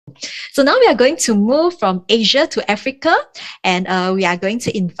So now we are going to move from Asia to Africa, and we are going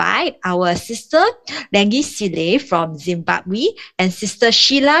to invite our sister Hlengisile from Zimbabwe and sister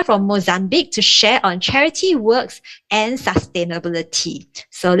Sheila from Mozambique to share on charity works and sustainability.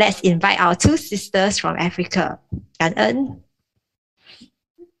 So let's invite our two sisters from Africa.感恩.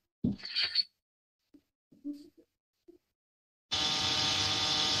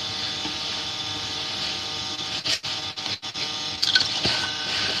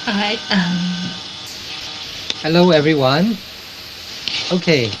 All right. Hello, everyone.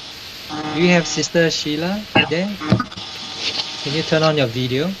 Okay. Do you have Sister Sheila there? Can you turn on your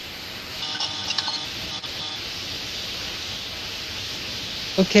video?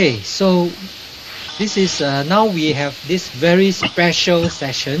 Okay, so this is now we have this very special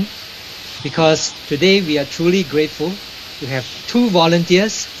session because today we are truly grateful to have two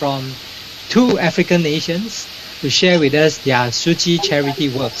volunteers from two African nations to share with us their Suchi charity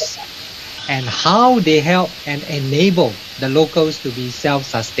works and how they help and enable the locals to be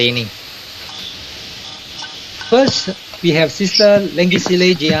self-sustaining. First, we have Sister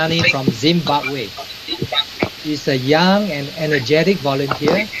Hlengisile Jiyane from Zimbabwe. She's a young and energetic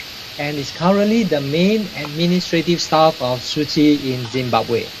volunteer and is currently the main administrative staff of Suchi in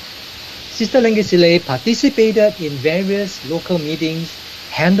Zimbabwe. Sister Hlengisile participated in various local meetings,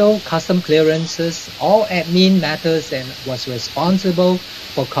 handled custom clearances, all admin matters, and was responsible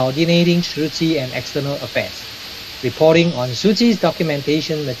for coordinating Suchi and external affairs, reporting on Suchi's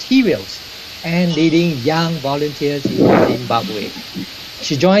documentation materials, and leading young volunteers in Zimbabwe.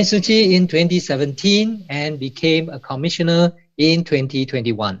 She joined Suchi in 2017 and became a commissioner in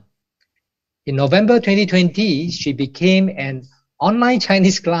 2021. In November 2020, she became an online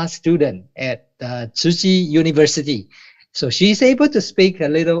Chinese class student at Suchi University. So she's able to speak a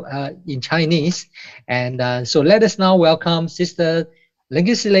little in Chinese. And so let us now welcome Sister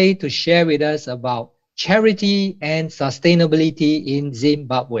Hlengisile to share with us about charity and sustainability in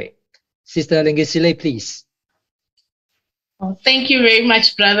Zimbabwe. Sister Hlengisile, please. Well, thank you very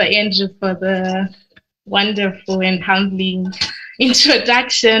much, Brother Andrew, for the wonderful and humbling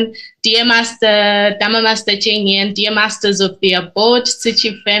introduction. Dear Master, Dhamma Master Jiyane, dear Masters of the Abode,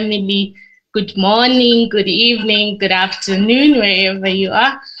 Suchi family, good morning, good evening, good afternoon, wherever you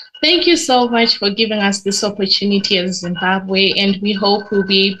are. Thank you so much for giving us this opportunity as Zimbabwe, and we hope we'll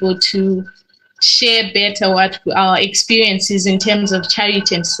be able to share better what our experiences in terms of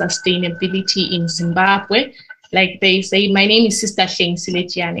charity and sustainability in Zimbabwe. Like they say, my name is Sister Hlengisile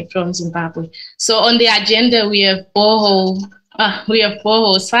Jiyane from Zimbabwe. So on the agenda, we have borehole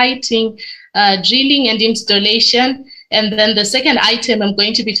siting, drilling and installation. And then the second item I'm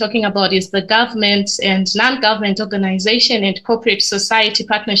going to be talking about is the government and non-government organization and corporate society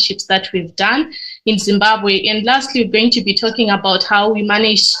partnerships that we've done in Zimbabwe. And lastly, we're going to be talking about how we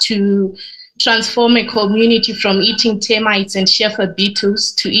managed to transform a community from eating termites and shepherd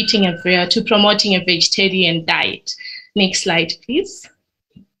beetles to to promoting a vegetarian diet. Next slide, please.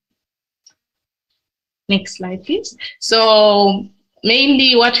 Next slide, please. So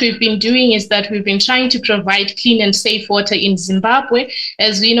mainly what we've been doing is that we've been trying to provide clean and safe water in Zimbabwe.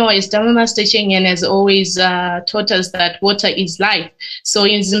 As we know, as Dhamma Master Jiyane has always taught us that water is life. So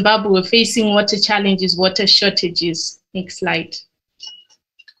in Zimbabwe, we're facing water challenges, water shortages. Next slide.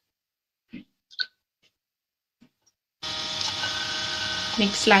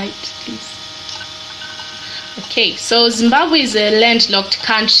 Next slide, please. Okay, so Zimbabwe is a landlocked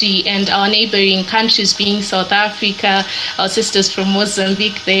country, and our neighboring countries being South Africa, our sisters from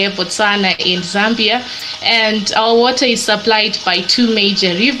Mozambique there, Botswana and Zambia. And our water is supplied by two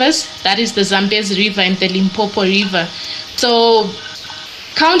major rivers, that is the Zambezi River and the Limpopo River. So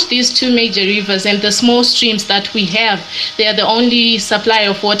count these two major rivers and the small streams that we have, they are the only supply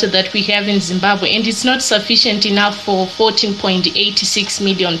of water that we have in Zimbabwe, and it's not sufficient enough for 14.86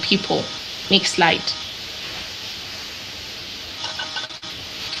 million people. Next slide.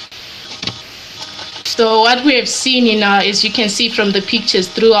 So what we have seen as you can see from the pictures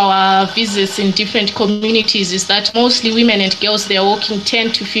through our visits in different communities, is that mostly women and girls, they are walking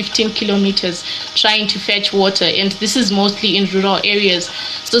 10 to 15 kilometers trying to fetch water. And this is mostly in rural areas.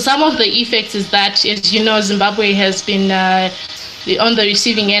 So some of the effects is that, as you know, Zimbabwe has been on the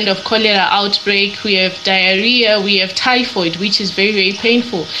receiving end of cholera outbreak. We have diarrhea, we have typhoid, which is very, very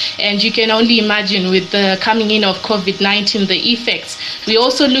painful. And you can only imagine with the coming in of COVID-19, the effects. We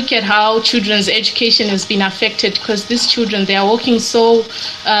also look at how children's education has been affected, because these children, they are walking so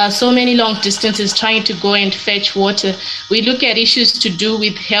many long distances trying to go and fetch water. We look at issues to do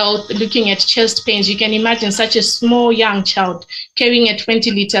with health, looking at chest pains. You can imagine such a small young child carrying a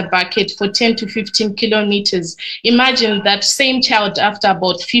 20-liter bucket for 10 to 15 kilometers. Imagine that same child after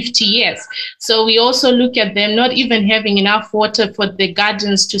about 50 years. So we also look at them not even having enough water for the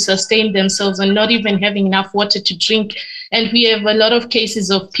gardens to sustain themselves and not even having enough water to drink. And we have a lot of cases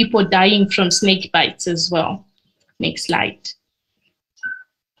of people dying from snake bites as well. Next slide.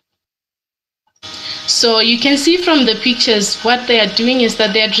 So you can see from the pictures what they are doing is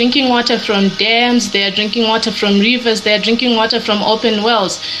that they are drinking water from dams, they are drinking water from rivers, they are drinking water from open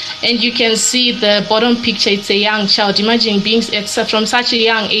wells. And you can see the bottom picture, it's a young child. Imagine being from such a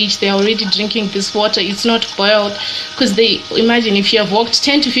young age, they're already drinking this water. It's not boiled because imagine if you have walked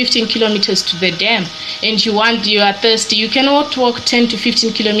 10 to 15 kilometers to the dam and you are thirsty, you cannot walk 10 to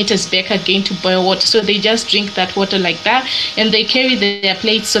 15 kilometers back again to boil water. So they just drink that water like that and they carry their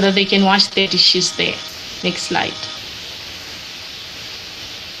plates so that they can wash their dishes there. Next slide.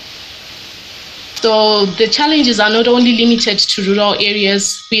 So the challenges are not only limited to rural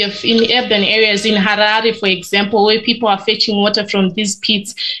areas. We have in urban areas, in Harare, for example, where people are fetching water from these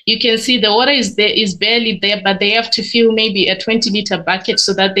pits. You can see the water is barely there, but they have to fill maybe a 20-liter bucket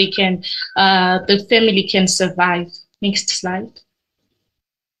so that they can, the family can survive. Next slide.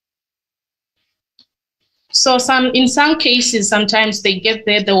 So in some cases, sometimes they get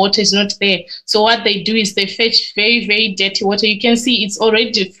there, the water is not there. So what they do is they fetch very, very dirty water. You can see it's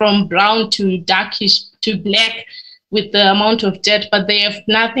already from brown to darkish to black with the amount of dirt, but they have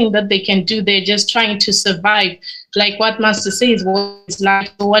nothing that they can do. They're just trying to survive. Like what Master says, what is life?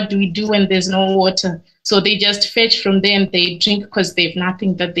 So what do we do when there's no water? So they just fetch from there and they drink because there's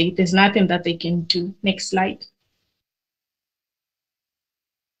nothing that they can do. Next slide.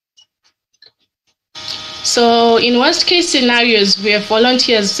 So in worst case scenarios, we have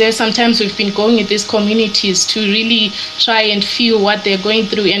volunteers there. Sometimes we've been going in these communities to really try and feel what they're going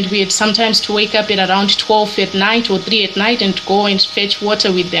through. And we had sometimes to wake up at around 12 at night or 3 at night and go and fetch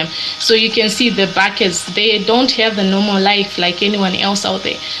water with them. So you can see the buckets, they don't have the normal life like anyone else out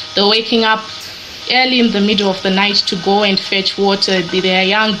there. They're waking up early in the middle of the night to go and fetch water. They are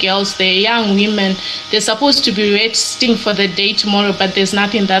young girls, they're young women. They're supposed to be resting for the day tomorrow, but there's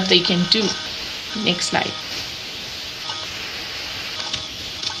nothing that they can do. Next slide.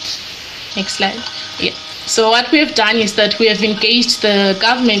 Next slide. Yeah. So what we have done is that we have engaged the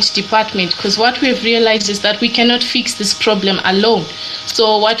government department because what we have realized is that we cannot fix this problem alone.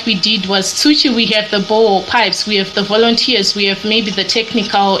 So what we did was, Tsuchi, we have the borehole pipes, we have the volunteers, we have maybe the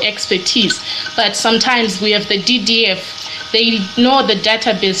technical expertise, but sometimes we have the DDF. They know the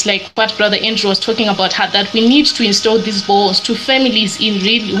database, like what Brother Andrew was talking about, that we need to install these boreholes to families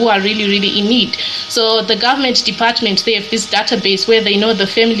who are really, really in need. So the government department, they have this database where they know the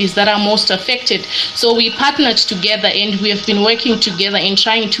families that are most affected. So we partnered together and we have been working together in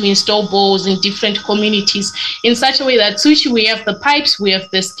trying to install boreholes in different communities in such a way that Tsuchi, we have the pipes, we have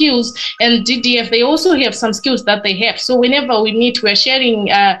the skills, and DDF, they also have some skills that they have. So whenever we meet, we're sharing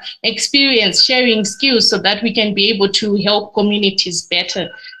experience, sharing skills so that we can be able to help communities better.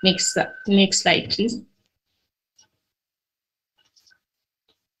 Next slide, please.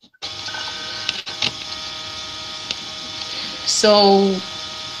 So,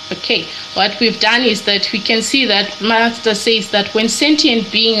 okay, what we've done is that we can see that Master says that when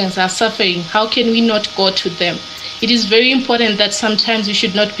sentient beings are suffering, how can we not go to them? It is very important that sometimes we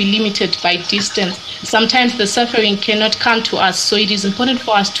should not be limited by distance. Sometimes the suffering cannot come to us, so it is important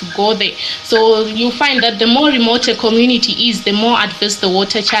for us to go there. So you'll find that the more remote a community is, the more adverse the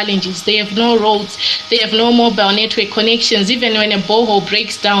water challenges. They have no roads, they have no mobile network connections. Even when a borehole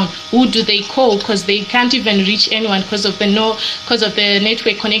breaks down, who do they call? Because they can't even reach anyone because of the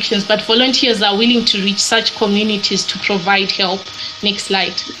network connections. But volunteers are willing to reach such communities to provide help. Next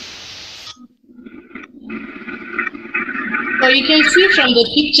slide. So you can see from the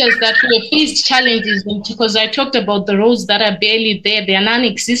pictures that we have faced challenges because I talked about the roads that are barely there, they are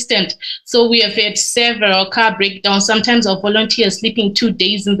non-existent. So we have had several car breakdowns. Sometimes our volunteers sleeping 2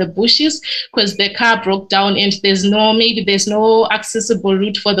 days in the bushes because the car broke down and there's no accessible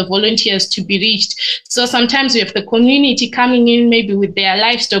route for the volunteers to be reached. So sometimes we have the community coming in maybe with their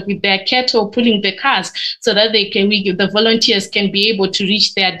livestock, with their cattle, pulling the cars so that the volunteers can be able to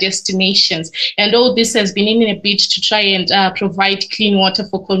reach their destinations. And all this has been in a bid to try and provide clean water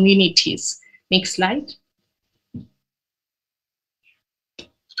for communities. Next slide.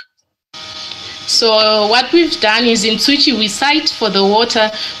 So what we've done is in Tsuchi, we site for the water,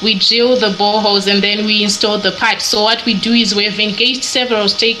 we drill the boreholes, and then we install the pipes. So what we do is we've engaged several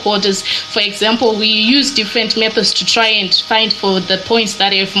stakeholders. For example, we use different methods to try and find for the points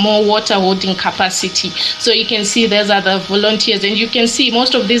that have more water holding capacity. So you can see those are the volunteers, and you can see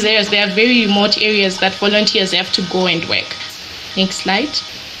most of these areas, they are very remote areas that volunteers have to go and work. Next slide.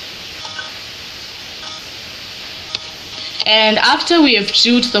 And after we have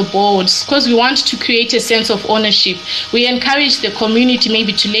drilled the boards, because we want to create a sense of ownership, we encourage the community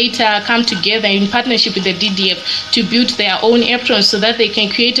maybe to later come together in partnership with the DDF to build their own aprons so that they can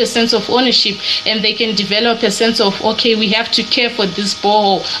create a sense of ownership and they can develop a sense of, okay, we have to care for this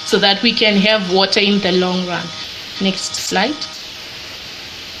borehole so that we can have water in the long run. Next slide.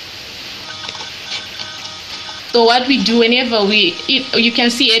 So what we do whenever you can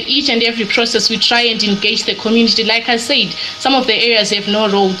see at each and every process, we try and engage the community. Like I said, some of the areas have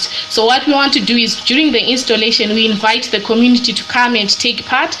no roads. So what we want to do is during the installation, we invite the community to come and take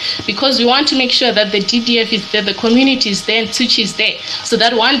part because we want to make sure that the DDF is there, the community is there, and Tsuchi is there. So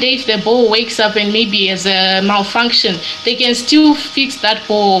that one day if the bore wakes up and maybe has a malfunction, they can still fix that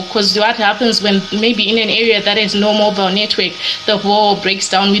bore, because what happens when maybe in an area that has no mobile network, the bore breaks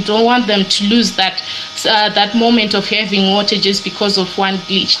down. We don't want them to lose that moment of having water just because of one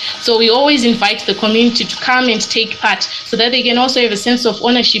glitch. So we always invite the community to come and take part so that they can also have a sense of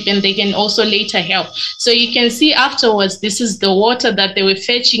ownership and they can also later help. So you can see afterwards, this is the water that they were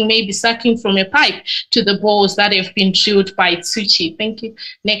fetching, maybe sucking from a pipe to the bowls that have been drilled by Tsuchi. Thank you.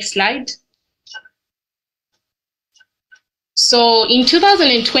 Next slide. So in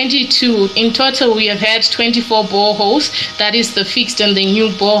 2022, in total, we have had 24 boreholes. That is the fixed and the new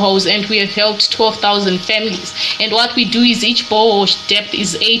boreholes, and we have helped 12,000 families. And what we do is each borehole depth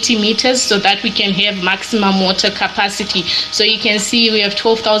is 80 meters so that we can have maximum water capacity. So you can see we have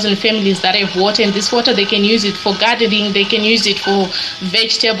 12,000 families that have water, and this water, they can use it for gardening, they can use it for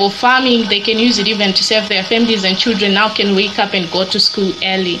vegetable farming, they can use it even to serve their families, and children now can wake up and go to school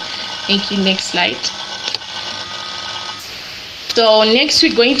early. Thank you. Next slide. So next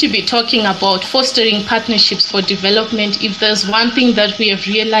we're going to be talking about fostering partnerships for development. If there's one thing that we have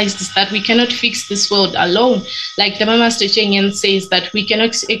realized is that we cannot fix this world alone. Like the Master Jiyane says, that we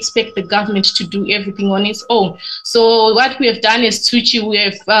cannot expect the government to do everything on its own. So what we have done is Tsuchi, we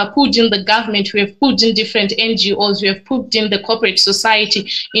have put in the government, we have put in different NGOs, we have put in the corporate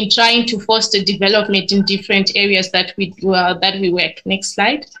society in trying to foster development in different areas that we work. Next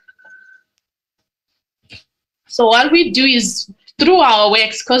slide. So what we do is, through our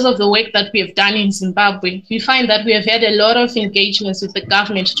works, because of the work that we have done in Zimbabwe, we find that we have had a lot of engagements with the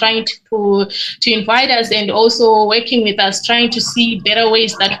government, trying to invite us and also working with us, trying to see better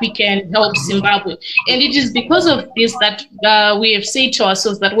ways that we can help Zimbabwe. And it is because of this that we have said to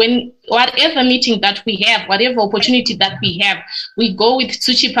ourselves that whatever meeting that we have, whatever opportunity that we have, we go with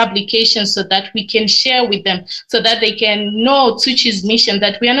Tsuchi Publications so that we can share with them, so that they can know Tsuchi's mission,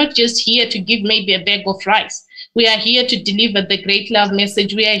 that we are not just here to give maybe a bag of rice. We are here to deliver the great love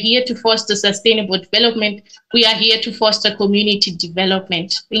message. We are here to foster sustainable development. We are here to foster community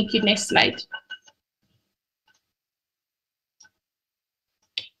development. Thank you. Next slide.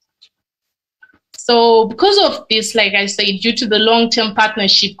 So because of this, like I said, due to the long-term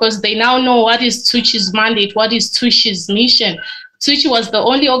partnership, because they now know what is Tsuchi's mandate, what is Tsuchi's mission. Tsuchi was the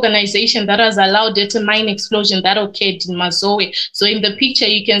only organization that has allowed a mine explosion that occurred in Mazowe. So in the picture,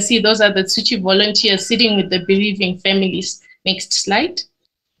 you can see those are the Tsuchi volunteers sitting with the bereaving families. Next slide.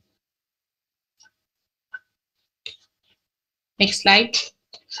 Next slide.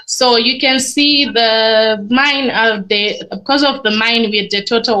 So you can see the mine, because of the mine, we had a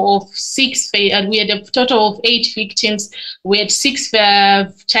total of 8 victims. We had 6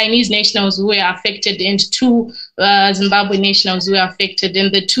 Chinese nationals who were affected and 2 Zimbabwe nationals who were affected.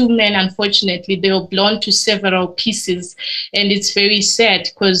 And the 2 men, unfortunately, they were blown to several pieces. And it's very sad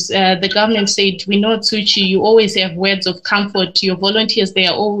because the government said, we know Tsuchi, you always have words of comfort. Your volunteers, they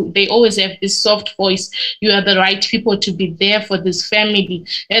always have this soft voice. You are the right people to be there for this family.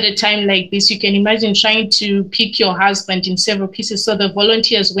 At a time like this, you can imagine trying to pick your husband in several pieces. So the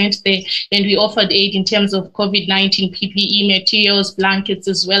volunteers went there and we offered aid in terms of COVID-19 PPE materials, blankets,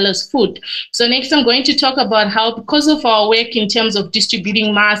 as well as food. So next I'm going to talk about how, because of our work in terms of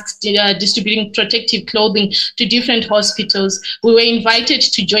distributing masks, distributing protective clothing to different hospitals, we were invited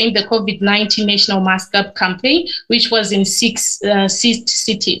to join the COVID-19 National Mask Up campaign, which was in 6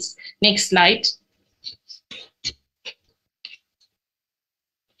 cities. Next slide.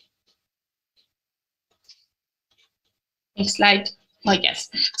 Next slide. Oh, yes.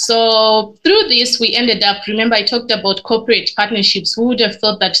 So through this, we ended up, remember I talked about corporate partnerships. Who would have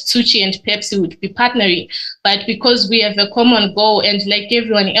thought that Tsuchi and Pepsi would be partnering? But because we have a common goal, and like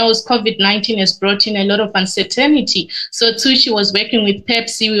everyone else, COVID-19 has brought in a lot of uncertainty. So Tsuchi was working with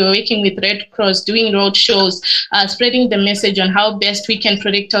Pepsi, we were working with Red Cross, doing road shows, spreading the message on how best we can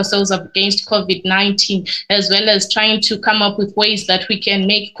protect ourselves against COVID-19, as well as trying to come up with ways that we can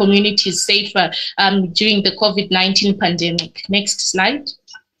make communities safer during the COVID-19 pandemic. Next slide.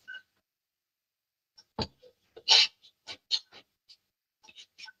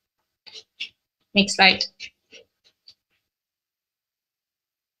 Next slide.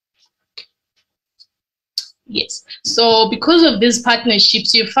 Yes. So because of these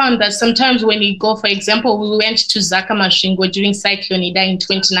partnerships, you found that sometimes when we go, for example, we went to Zaka Masvingo during Cyclone Idai in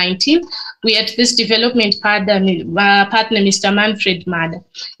 2019. We had this development partner, Mr. Manfred Mada.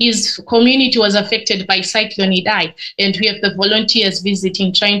 His community was affected by Cyclone Idai, and we have the volunteers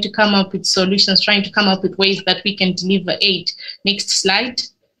visiting, trying to come up with solutions, trying to come up with ways that we can deliver aid. Next slide.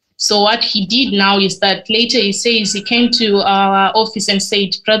 So what he did now is that later he says he came to our office and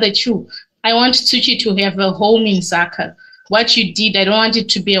said, Brother Chu, I want Tsuchi to have a home in Zaka. What you did, I don't want it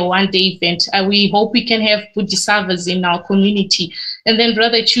to be a one-day event. We hope we can have Bodhisattvas in our community. And then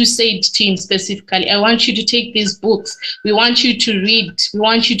Brother Chu said to him specifically, I want you to take these books. We want you to read. We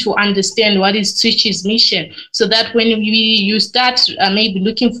want you to understand what is Tsuchi's mission, so that when you start maybe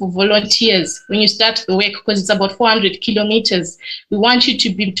looking for volunteers, when you start the work, because it's about 400 kilometers, we want you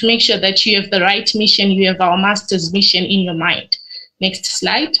to make sure that you have the right mission, you have our master's mission in your mind. Next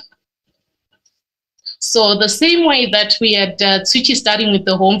slide. So the same way that we had Tsuchi starting with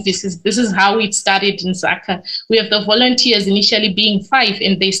the home visits, this is how it started in Zaka. We have the volunteers initially being 5,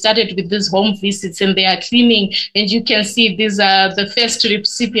 and they started with these home visits, and they are cleaning. And you can see these are the first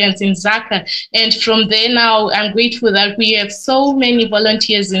recipients in Zaka. And from there now, I'm grateful that we have so many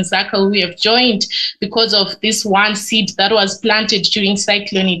volunteers in Zaka who have joined because of this one seed that was planted during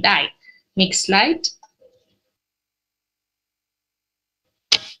Cyclone Idai. Next slide.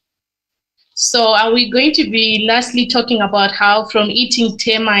 So are we going to be lastly talking about how from eating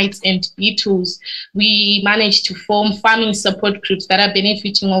termites and beetles, we managed to form farming support groups that are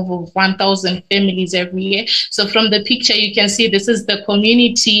benefiting over 1,000 families every year. So from the picture, you can see this is the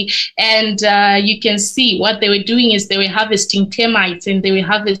community, and you can see what they were doing is they were harvesting termites and they were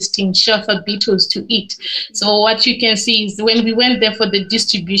harvesting shuffer beetles to eat. So what you can see is when we went there for the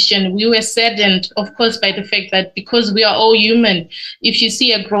distribution, we were saddened, of course, by the fact that because we are all human, if you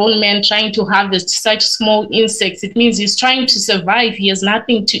see a grown man trying to harvest such small insects, it means he's trying to survive. He has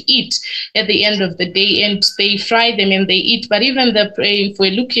nothing to eat at the end of the day, and they fry them and they eat. But even if we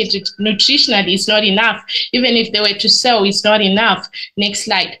look at it nutritionally, it's not enough. Even if they were to sell, it's not enough. Next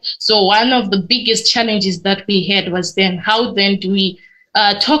slide. So one of the biggest challenges that we had was then, how then do we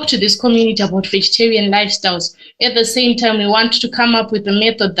talk to this community about vegetarian lifestyles? At the same time, we want to come up with a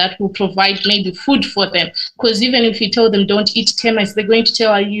method that will provide maybe food for them, because even if you tell them don't eat termites, they're going to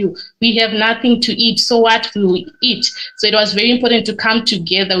tell you, we have nothing to eat, so what will we eat? So it was very important to come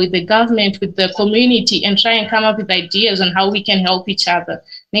together with the government, with the community, and try and come up with ideas on how we can help each other.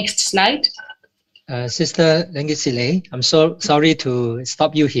 Next slide. Sister Hlengisile, I'm so sorry to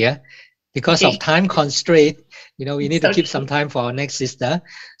stop you here. Because of time constraint, you know, we need to keep some time for our next sister.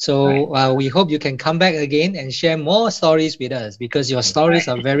 So we hope you can come back again and share more stories with us, because your stories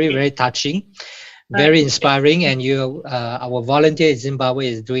are very, very touching, very inspiring, and you, our volunteer in Zimbabwe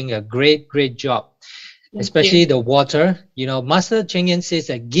is doing a great, great job, especially the water. You know, Master Cheng Yen says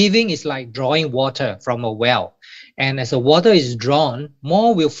that giving is like drawing water from a well. And as the water is drawn,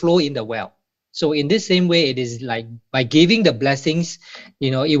 more will flow in the well. So in this same way, it is like by giving the blessings,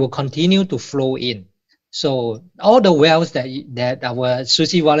 you know, it will continue to flow in. So all the wells that our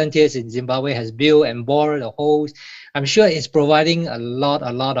Sushi volunteers in Zimbabwe has built and bored the holes, I'm sure it's providing a lot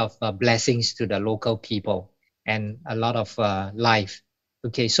of blessings to the local people and a lot of life.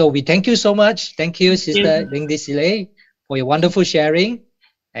 Okay, so we thank you so much. Thank you, Sister Hlengisile, for your wonderful sharing,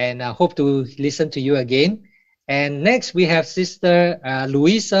 and I hope to listen to you again. And next we have Sister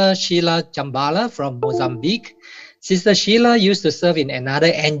Luisa Sheila Chambala from Mozambique. Sister Sheila used to serve in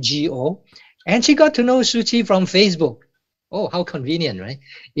another NGO, and she got to know Suchi from Facebook. Oh, how convenient, right?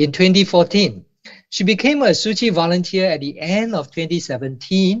 In 2014. She became a Suchi volunteer at the end of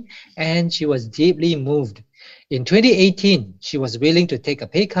 2017, and she was deeply moved. In 2018, she was willing to take a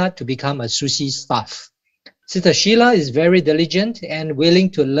pay cut to become a Sushi staff. Sister Sheila is very diligent and willing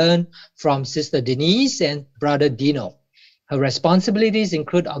to learn from Sister Denise and Brother Dino. Her responsibilities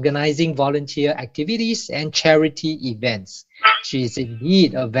include organizing volunteer activities and charity events. She is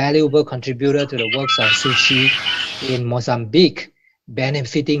indeed a valuable contributor to the works of Sushi in Mozambique.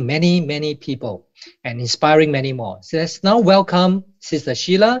 benefiting many people and inspiring many more. So let's now welcome Sister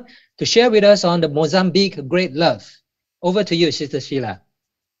Sheila to share with us on the Mozambique Great Love. Over to you, Sister Sheila.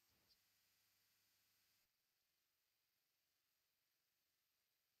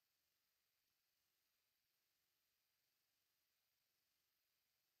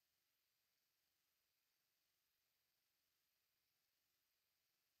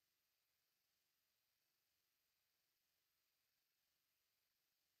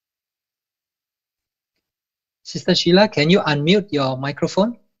 Sister Sheila, can you unmute your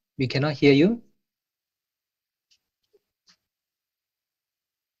microphone? We cannot hear you.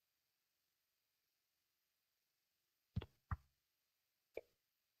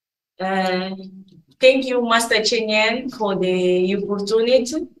 Thank you, Master Chenyan, for the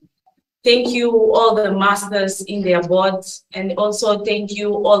opportunity. Thank you, all the masters in their boards, and also thank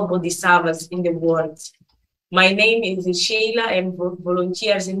you, all bodhisattvas in the world. My name is Sheila. I'm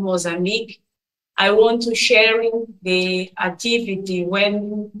volunteers in Mozambique. I want to share the activity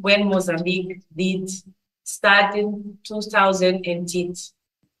when Mozambique did start in 2010.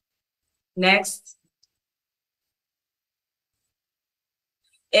 Next.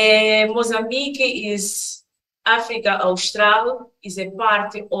 Mozambique is Africa Austral, is a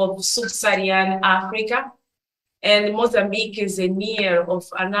part of Sub-Saharan Africa, and Mozambique is a near of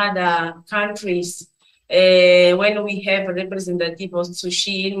another countries when we have a representative of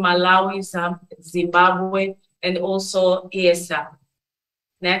Sushi, Malawi, Zimbabwe, and also ESA.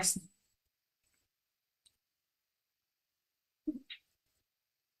 Next.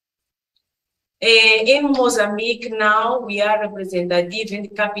 In Mozambique now, we are representative in the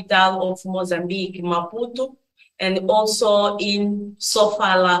capital of Mozambique, Maputo, and also in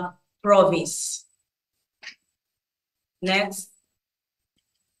Sofala province. Next.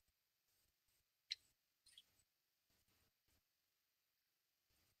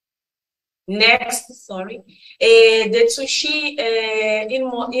 Next, sorry. The Sushi in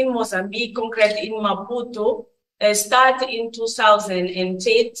Mozambique, concretely in Maputo, started in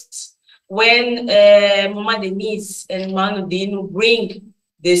 2008 when Mama Denise and Manu Dinu bring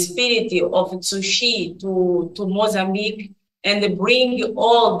the spirit of Sushi to Mozambique and bring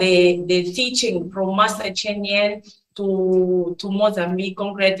all the teaching from Master Chenyan to Mozambique,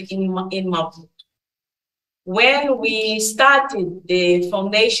 concretely in Maputo. When we started the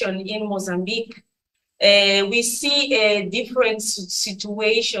foundation in Mozambique, we see a different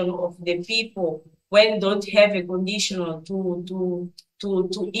situation of the people when don't have a condition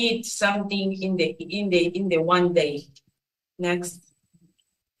to eat something in the one day. Next.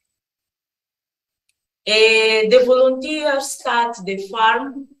 The volunteers start the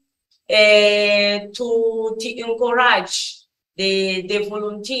farm to encourage the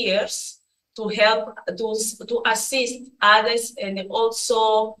volunteers to help to assist others, and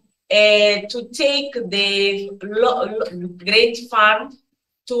also to take the great farm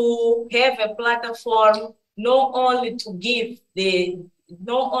to have a platform not only to give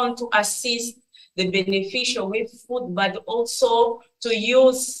not only to assist the beneficial with food, but also to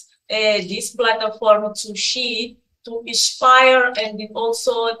use this platform to inspire and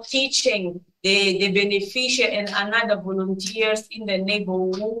also teaching the beneficial and another volunteers in the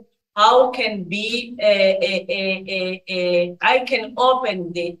neighborhood how can be I can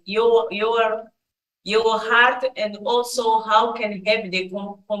open your heart, and also how can have the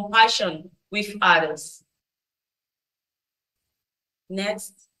compassion with others.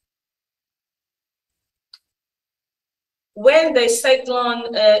 Next. When the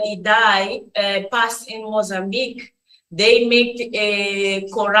cyclone Idai passed in Mozambique, they make a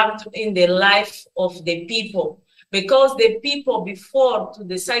corrupt in the life of the people, because the people before to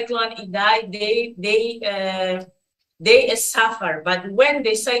the cyclone Idai, they suffer. But when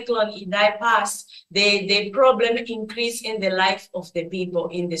the cyclone Idai passed, the problem increased in the life of the people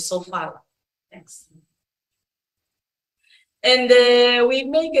in the Sofala. Thanks. And we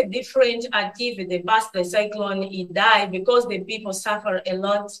make a different activity past the cyclone Idai, because the people suffer a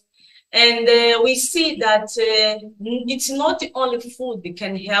lot. And we see that it's not only food that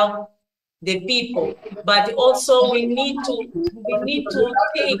can help the people, but also we need to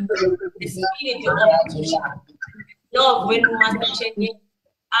take the spirit of love when Master changing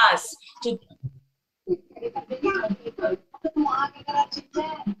us to.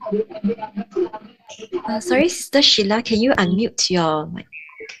 Sorry, Sister Sheila, can you unmute your mic?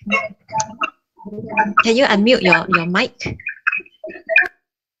 Can you unmute your mic?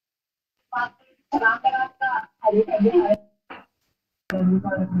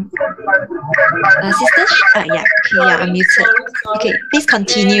 Sister, yeah, unmuted. Okay, please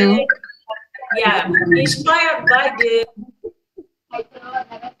continue. Yeah, inspired by the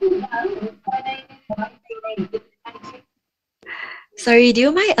Sorry, do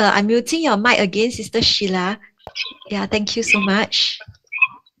you mind unmuting your mic again, Sister Sheila? Yeah, thank you so much.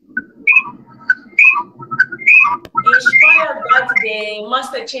 Inspired by the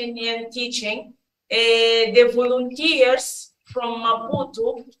Master Chenyan teaching, the volunteers from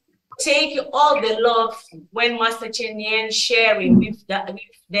Maputo take all the love when Master Chenyan sharing with them,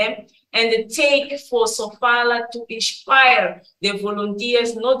 and take for Sofala to inspire the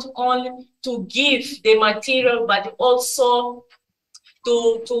volunteers not only to give the material but also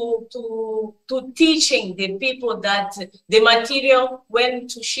to teaching the people that the material when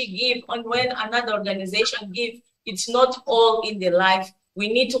she give and when another organization give, it's not all in the life. We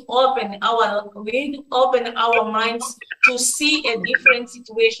need to open our minds to see a different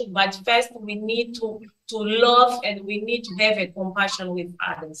situation, but first we need to love and we need to have a compassion with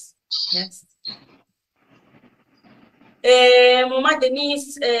others. Next. Mama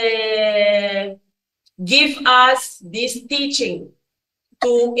Denise give us this teaching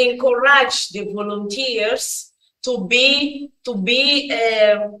to encourage the volunteers to be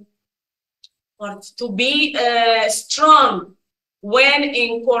strong when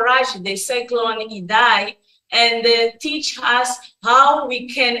encourage the cyclone Idai, and teach us how we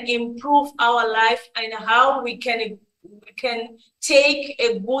can improve our life and how we can take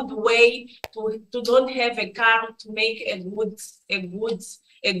a good way to don't have a car, to make to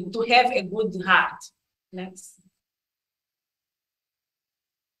have a good heart. Next.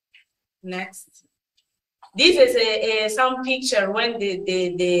 This is some picture when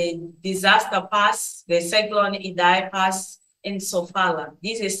the disaster passed, the cyclone Idai passed in Sofala.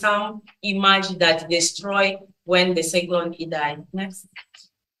 This is some image that destroyed when the cyclone Idai. Next.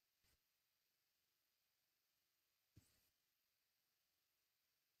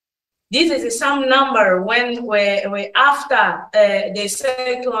 This is some number when we after the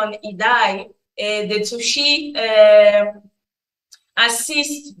cyclone Idai, the Tushi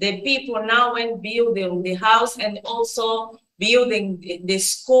assist the people now when building the house and also building the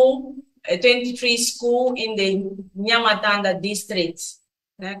school, 23 school in the Nyamatanda district.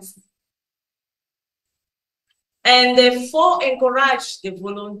 Next. And for encourage the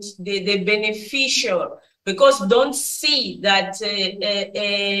beneficial, because don't see that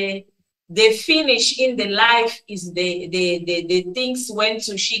the finish in the life is the things when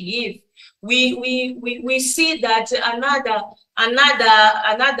to she give. We see that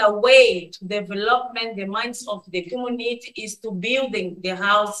another way to development the minds of the community is to building the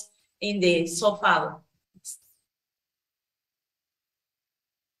house in the Sofala.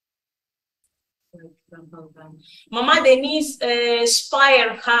 Mama Denise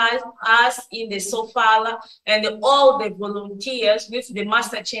inspired us in the Sofala and all the volunteers with the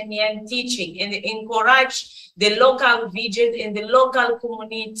Master Chenyan teaching, and encourage the local vigil and the local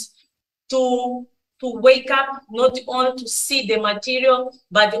community to wake up, not only to see the material,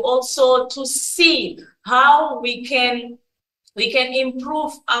 but also to see how we can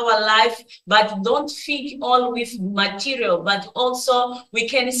improve our life, but don't think all with material, but also we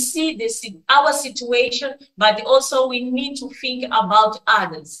can see our situation, but also we need to think about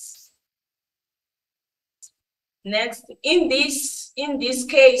others. Next, in this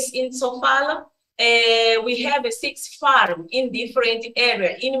case in Sofala, we have a 6 farms in different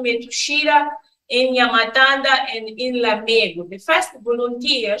areas, in Metushira, in Nyamatanda, and in Lamego. The first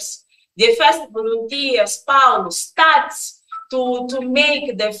volunteers, Paulo, starts to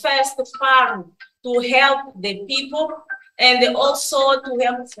make the first farm to help the people, and also to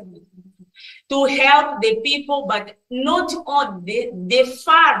help the people, but not on the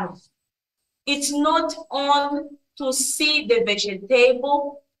farm. It's not on to see the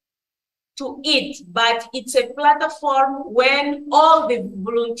vegetable to eat, but it's a platform when all the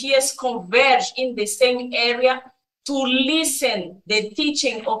volunteers converge in the same area to listen the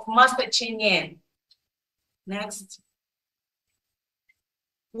teaching of Master Chenyan. Next.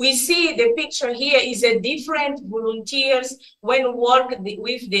 We see the picture here is a different volunteers when work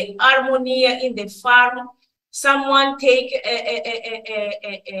with the harmony in the farm. Someone take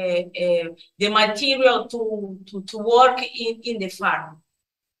the material to work in the farm.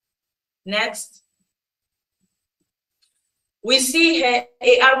 Next. We see a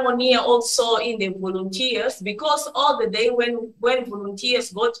harmony also in the volunteers, because all the day when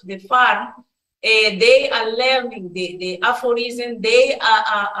volunteers go to the farm, they are learning the aphorism, they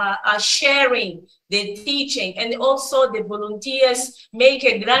are sharing the teaching, and also the volunteers make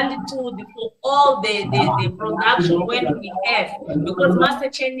a gratitude for all the production when we have, because Master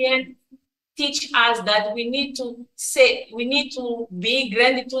Chenyan teach us that we need to be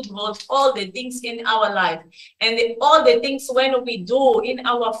gratitude for all the things in our life, and all the things when we do in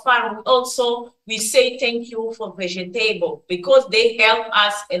our farm. Also, we say thank you for vegetable, because they help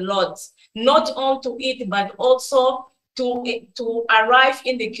us a lot, not only to eat, but also to arrive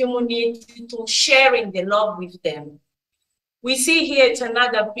in the community, to sharing the love with them. We see here, it's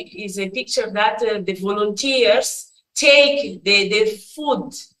another is a picture that the volunteers take the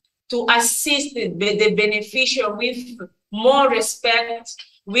food to assist the beneficiary with more respect,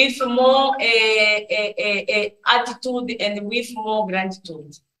 with more attitude, and with more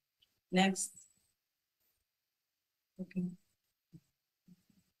gratitude. Next. Okay.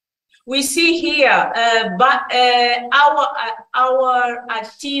 We see here, our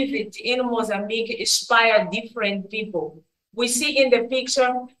activity in Mozambique inspire different people. We see in the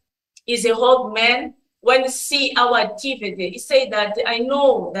picture is a old man. When see our activity, he say that I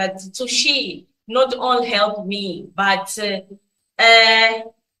know that Sushi not only help me, but I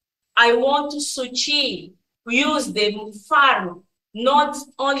want to Sushi use the farm not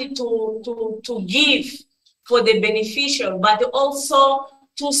only to give for the beneficial, but also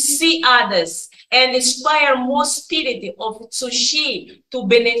to see others and inspire more spirit of Sushi to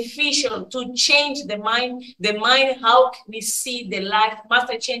beneficial, to change the mind, how we see the life.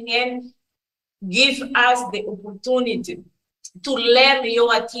 Master Chen give us the opportunity to learn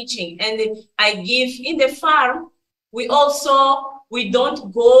your teaching. And I give in the farm, we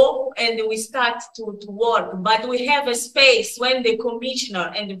don't go and we start to work, but we have a space when the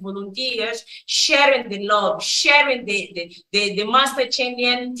commissioner and the volunteers sharing the love, sharing the Master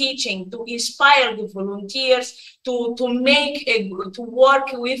Chenyan teaching to inspire the volunteers to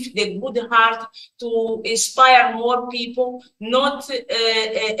work with the good heart, to inspire more people, not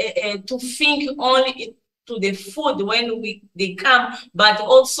to think only to the food when they come, but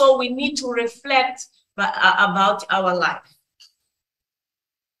also we need to reflect about our life.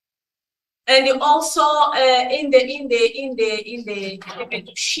 And also in the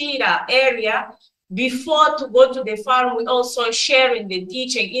Sheila area, before to go to the farm, we also sharing the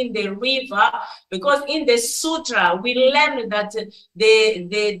teaching in the river, because in the sutra we learn that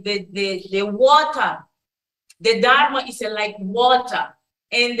the water, the Dharma is like water,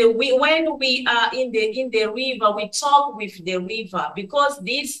 and when we are in the river, we talk with the river, because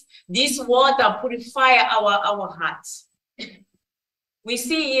this water purify our hearts. We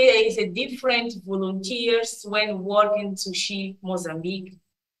see here is a different volunteers when working Sushi Mozambique,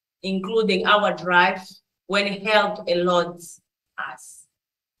 including our drive, when it helped a lot us.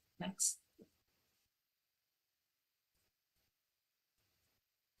 Next.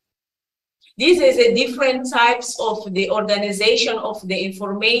 This is a different types of the organization of the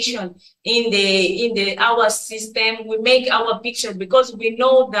information in our system. We make our picture because we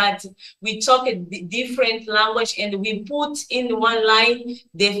know that we talk a different language, and we put in one line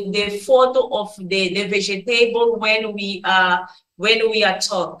the photo of the vegetable when we are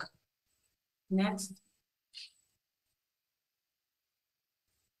talk. Next.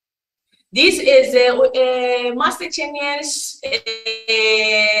 This is a Master Chenyan's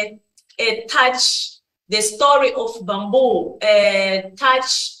touch the story of bamboo,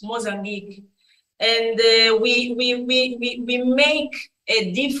 touch Mozambique, and we make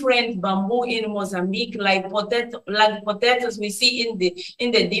a different bamboo in Mozambique, like potatoes we see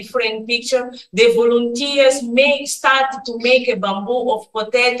in the different picture. The volunteers start to make a bamboo of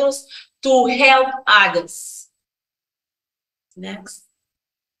potatoes to help others. Next.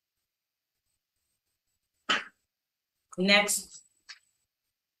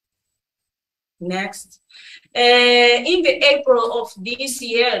 Next. In the April of this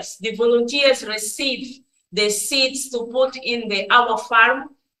year, the volunteers received the seeds to put in our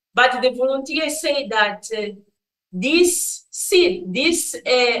farm, but the volunteers say that these seeds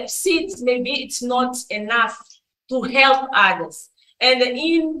maybe it's not enough to help others. And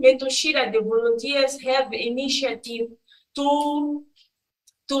in Metoshira, the volunteers have the initiative to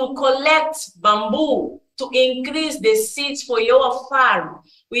collect bamboo to increase the seeds for your farm.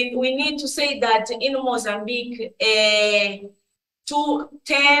 We need to say that in Mozambique, $10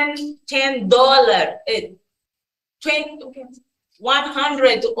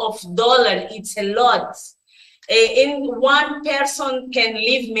 $100 it's a lot. In one person can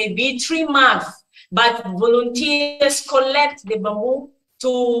live maybe 3 months, but volunteers collect the bamboo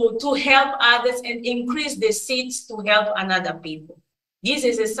to help others and increase the seeds to help another people. This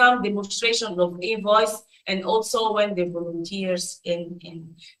is some demonstration of invoice, and also when the volunteers in.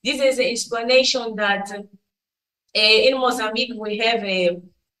 This is an explanation that in Mozambique we have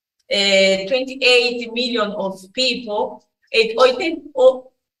 28 million of people.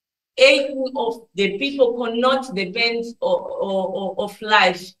 of the people cannot depend of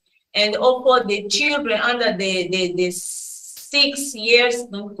life, and also the children under the 6 years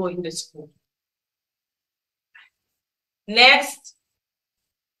don't go in the school. Next.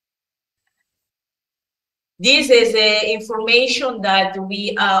 This is information that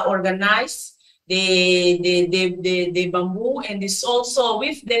we organize, the bamboo, and it's also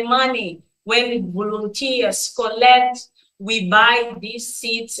with the money when volunteers collect, we buy these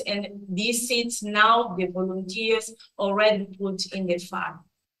seeds, and these seeds now the volunteers already put in the farm.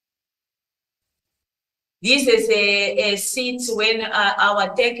 This is a seeds when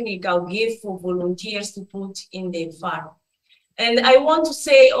our technical give for volunteers to put in the farm. And I want to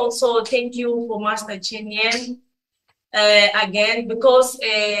say also thank you for Master Jiyane again, because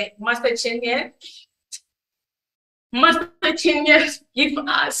Master Jiyane give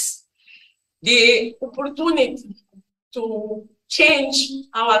us the opportunity to change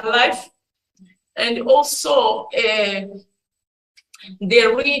our life, and also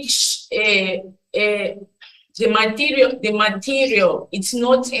the rich the material it's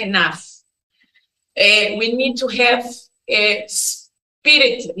not enough. We need to have a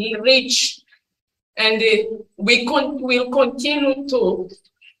spirit rich, and we will continue to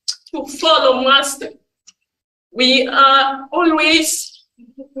follow Master. We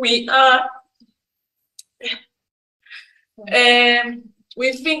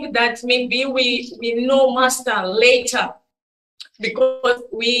think that maybe we know Master later, because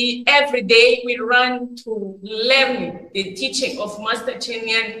we every day we run to learn the teaching of Master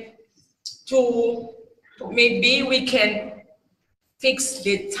Jiyane, to maybe we can fix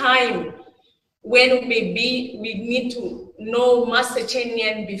the time when maybe we need to know Master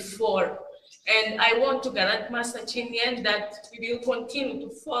Jiyane before. And I want to guarantee Master Jiyane that we will continue to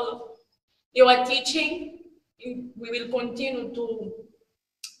follow your teaching. We will continue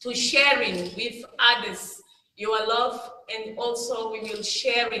to sharing with others your love, and also we will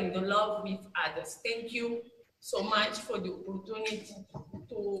sharing the love with others. Thank you so much for the opportunity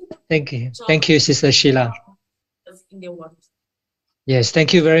to Thank you, Sister Sheila. In the world. Yes,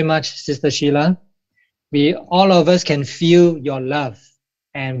 thank you very much, Sister Sheila. All of us can feel your love,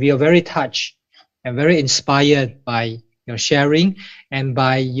 and we are very touched and very inspired by your sharing and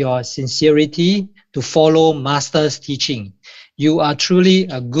by your sincerity to follow Master's teaching. You are truly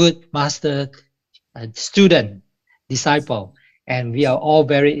a good Master student, disciple, and we are all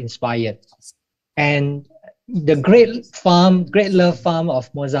very inspired. And the Great Love Farm of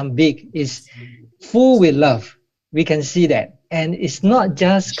Mozambique is full with love. We can see that. And it's not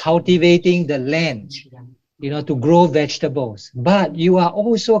just cultivating the land, to grow vegetables, but you are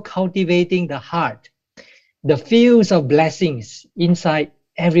also cultivating the heart, the fields of blessings inside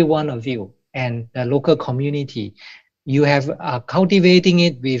every one of you and the local community. You have cultivating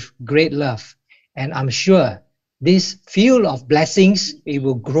it with great love. And I'm sure this field of blessings, it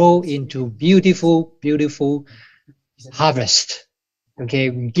will grow into beautiful, beautiful harvest. Okay,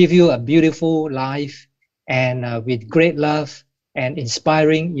 we give you a beautiful life, and with great love and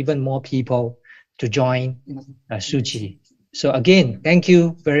inspiring even more people to join Suchi. So again, thank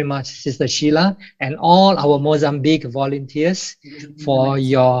you very much, Sister Sheila, and all our Mozambique volunteers for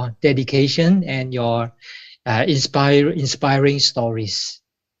your dedication and your inspiring stories.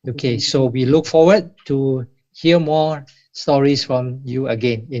 Okay, so we look forward to hear more stories from you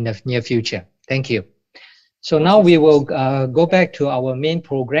again in the near future. Thank you. So now we will go back to our main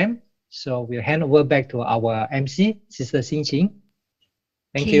program. So we'll hand over back to our MC, Sister Xinqing.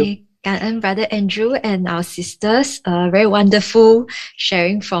 Thank you.感恩 Brother Andrew and our sisters. Very wonderful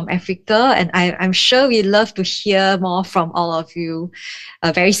sharing from Africa, and I'm sure we love to hear more from all of you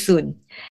very soon.